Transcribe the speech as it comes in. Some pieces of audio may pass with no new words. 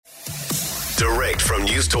Direct from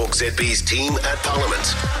News Talk ZB's team at Parliament,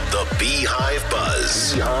 the Beehive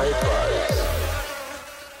Buzz.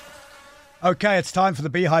 Okay, it's time for the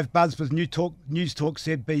Beehive Buzz with News Talk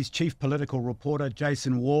ZB's chief political reporter,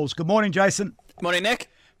 Jason Walls. Good morning, Jason. Good morning,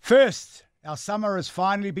 Nick. First, our summer has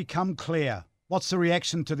finally become clear. What's the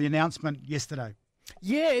reaction to the announcement yesterday?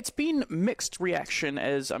 Yeah, it's been mixed reaction,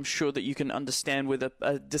 as I'm sure that you can understand with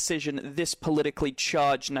a decision this politically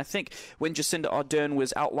charged. And I think when Jacinda Ardern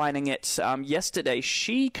was outlining it yesterday,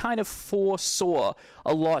 she kind of foresaw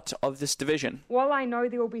a lot of this division. While I know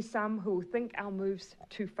there will be some who will think our move's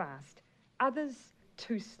too fast, others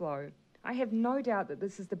too slow, I have no doubt that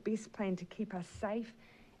this is the best plan to keep us safe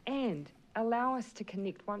and allow us to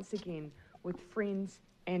connect once again with friends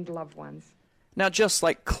and loved ones. Now, just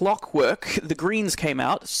like clockwork, the Greens came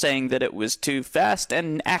out saying that it was too fast,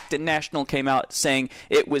 and ACT National came out saying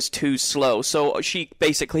it was too slow. So she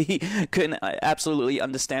basically couldn't absolutely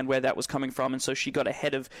understand where that was coming from, and so she got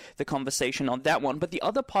ahead of the conversation on that one. But the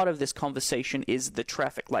other part of this conversation is the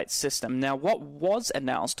traffic light system. Now, what was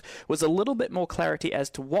announced was a little bit more clarity as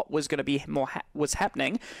to what was going to be was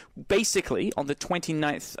happening. Basically, on the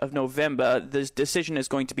 29th of November, the decision is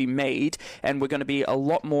going to be made, and we're going to be a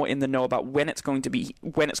lot more in the know about when it's going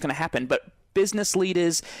to happen. But business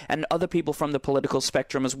leaders and other people from the political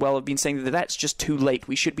spectrum as well have been saying that that's just too late.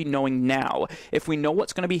 We should be knowing now. If we know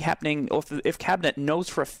what's going to be happening, or if Cabinet knows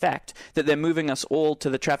for a fact that they're moving us all to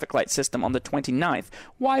the traffic light system on the 29th,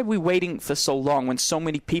 why are we waiting for so long when so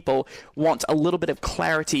many people want a little bit of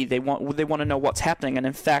clarity? They want to know what's happening. And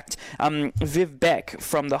in fact, Viv Beck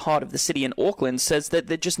from the heart of the city in Auckland says that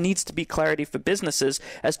there just needs to be clarity for businesses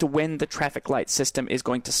as to when the traffic light system is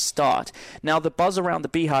going to start. Now, the buzz around the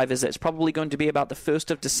Beehive is that it's probably going to be about the 1st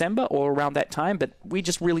of December or around that time, but we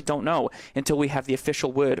just really don't know until we have the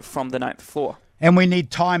official word from the ninth floor. And we need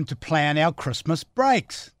time to plan our Christmas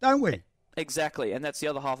breaks, don't we? Exactly, and that's the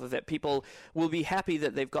other half of it. People will be happy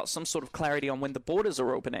that they've got some sort of clarity on when the borders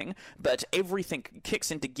are opening, but everything kicks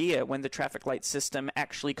into gear when the traffic light system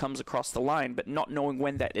actually comes across the line. But not knowing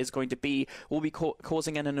when that is going to be will be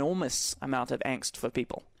causing an enormous amount of angst for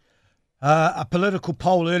people. A political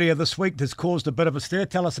poll earlier this week has caused a bit of a stir.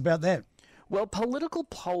 Tell us about that. Well, political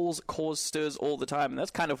polls cause stirs all the time, and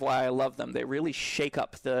that's kind of why I love them. They really shake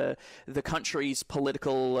up the country's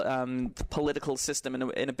political system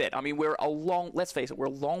in a bit. I mean, let's face it, we're a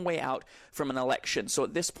long way out from an election, so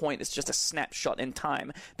at this point it's just a snapshot in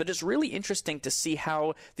time. But it's really interesting to see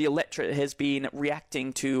how the electorate has been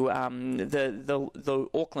reacting to the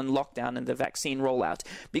Auckland lockdown and the vaccine rollout,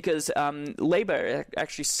 because Labour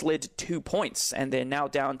actually slid 2 points, and they're now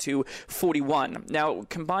down to 41. Now,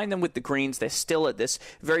 combine them with the Greens, they're still at this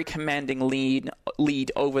very commanding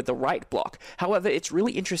lead over the right bloc. However, it's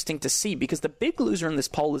really interesting to see because the big loser in this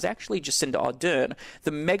poll is actually Jacinda Ardern. The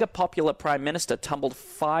mega popular Prime Minister tumbled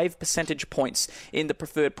 5 percentage points in the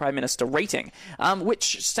preferred Prime Minister rating,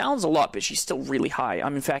 which sounds a lot, but she's still really high.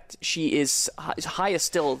 In fact, she is higher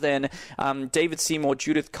still than David Seymour,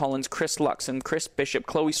 Judith Collins, Chris Luxon, Chris Bishop,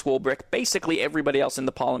 Chloe Swarbrick, basically everybody else in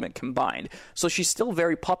the Parliament combined. So she's still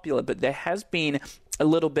very popular, but there has been a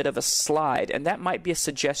little bit of a slide, and that might be a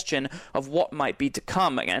suggestion of what might be to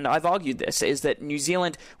come. And I've argued this, is that New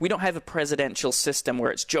Zealand, we don't have a presidential system where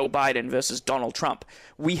it's Joe Biden versus Donald Trump.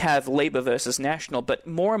 We have Labour versus National, but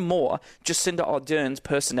more and more, Jacinda Ardern's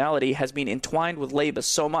personality has been entwined with Labour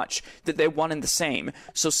so much that they're one and the same.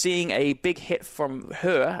 So seeing a big hit from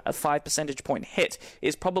her, a 5 percentage point hit,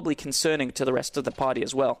 is probably concerning to the rest of the party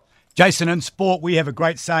as well. Jason, in sport, we have a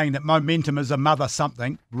great saying that momentum is a mother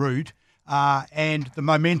something, rude. And the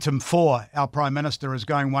momentum for our Prime Minister is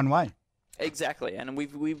going one way. Exactly, and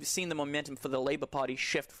we've seen the momentum for the Labour Party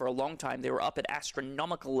shift for a long time. They were up at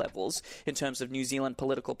astronomical levels in terms of New Zealand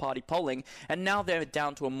political party polling, and now they're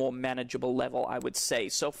down to a more manageable level, I would say.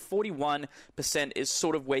 So 41% is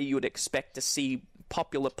sort of where you would expect to see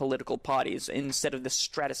popular political parties instead of the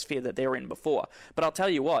stratosphere that they were in before. But I'll tell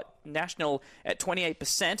you what, National at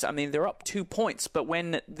 28%, I mean, they're up 2 points, but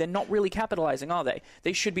when they're not really capitalizing, are they?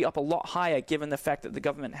 They should be up a lot higher given the fact that the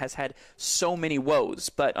government has had so many woes,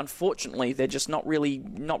 but unfortunately they're just not really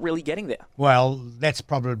getting there. Well, that's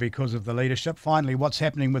probably because of the leadership. Finally, what's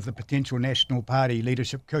happening with the potential National Party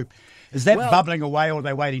leadership coup? Is that bubbling away, or are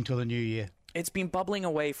they waiting till the new year? It's been bubbling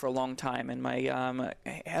away for a long time, and my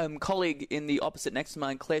colleague in the opposite next to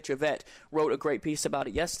mine, Claire Trevette, wrote a great piece about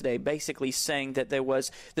it yesterday, basically saying that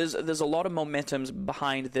there's a lot of momentum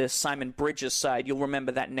behind the Simon Bridges side. You'll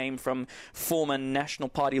remember that name from former National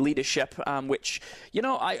Party leadership, which, you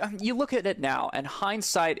look at it now, and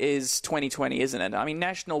hindsight is 2020, isn't it? I mean,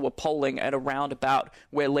 National were polling at around about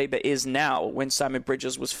where Labour is now when Simon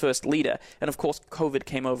Bridges was first leader, and of course COVID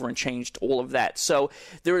came over and changed all of that. So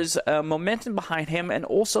there is momentum behind him, and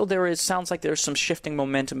also sounds like there's some shifting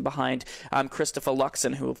momentum behind Christopher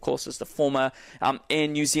Luxon, who of course is the former Air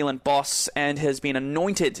New Zealand boss and has been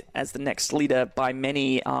anointed as the next leader by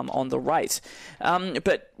many on the right.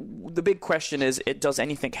 But the big question is, does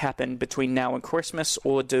anything happen between now and Christmas,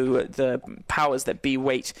 or do the powers that be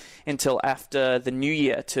wait until after the new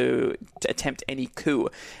year to attempt any coup?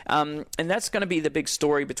 And that's going to be the big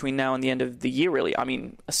story between now and the end of the year, really. I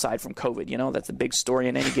mean, aside from COVID, that's the big story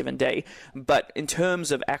in any given day. But in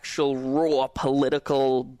terms of actual raw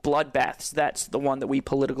political bloodbaths, that's the one that we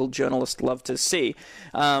political journalists love to see.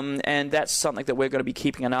 And that's something that we're going to be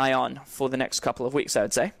keeping an eye on for the next couple of weeks, I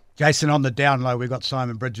would say. Jason, on the down low, we've got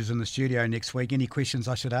Simon Bridges in the studio next week. Any questions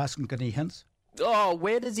I should ask him? Got any hints? Oh,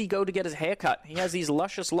 where does he go to get his hair cut? He has these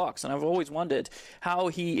luscious locks, and I've always wondered how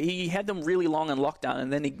he had them really long in lockdown,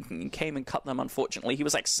 and then he came and cut them, unfortunately. He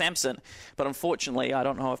was like Samson, but unfortunately, I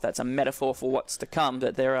don't know if that's a metaphor for what's to come,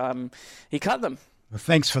 but he cut them. Well,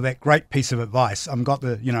 thanks for that great piece of advice. I've got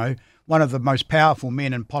one of the most powerful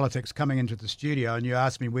men in politics coming into the studio, and you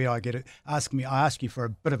ask me where I get it. I ask you for a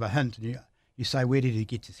bit of a hint, and you say, where did he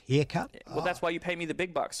get his hair cut? Well, that's why you pay me the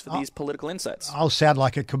big bucks for these political insights. I'll sound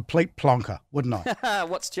like a complete plonker, wouldn't I?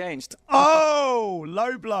 What's changed? Oh,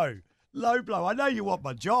 low blow. Low blow. I know you want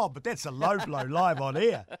my job, but that's a low blow live on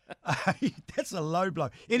air. That's a low blow.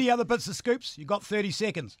 Any other bits of scoops? You got 30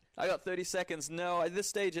 seconds. I got 30 seconds. No, at this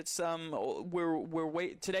stage, it's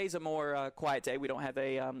today's a more quiet day. We don't have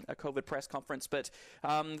a COVID press conference, but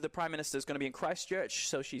the Prime Minister is going to be in Christchurch,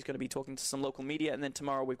 so she's going to be talking to some local media, and then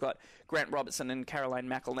tomorrow we've got Grant Robertson and Caroline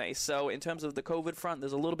McElnay. So in terms of the COVID front,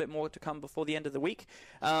 there's a little bit more to come before the end of the week.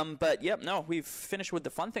 But we've finished with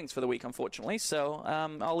the fun things for the week, unfortunately. So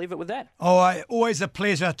I'll leave it with that. Oh, always a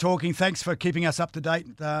pleasure talking. Thanks for keeping us up to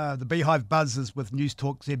date. The Beehive Buzz is with News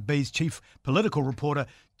Talk ZB's chief political reporter,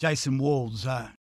 Jason Walls.